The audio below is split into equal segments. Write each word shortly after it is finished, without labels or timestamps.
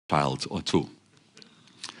child or two.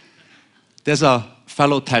 There's a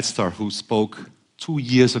fellow TEDster who spoke 2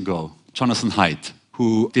 years ago, Jonathan Haidt,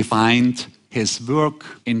 who defined his work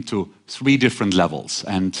into 3 different levels,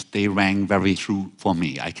 and they rang very true for me.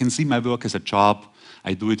 I can see my work as a job.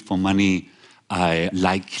 I do it for money. I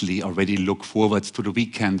likely already look forward to the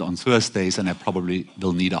weekend on Thursdays, and I probably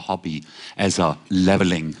will need a hobby as a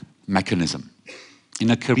leveling mechanism.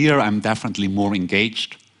 In a career, I'm definitely more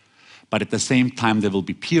engaged, but at the same time, there will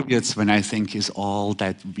be periods when I think, is all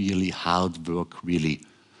that really hard work really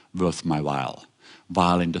worth my while?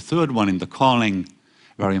 While in the third one, in the calling,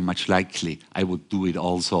 very much likely I would do it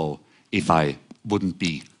also if I wouldn't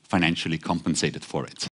be financially compensated for it.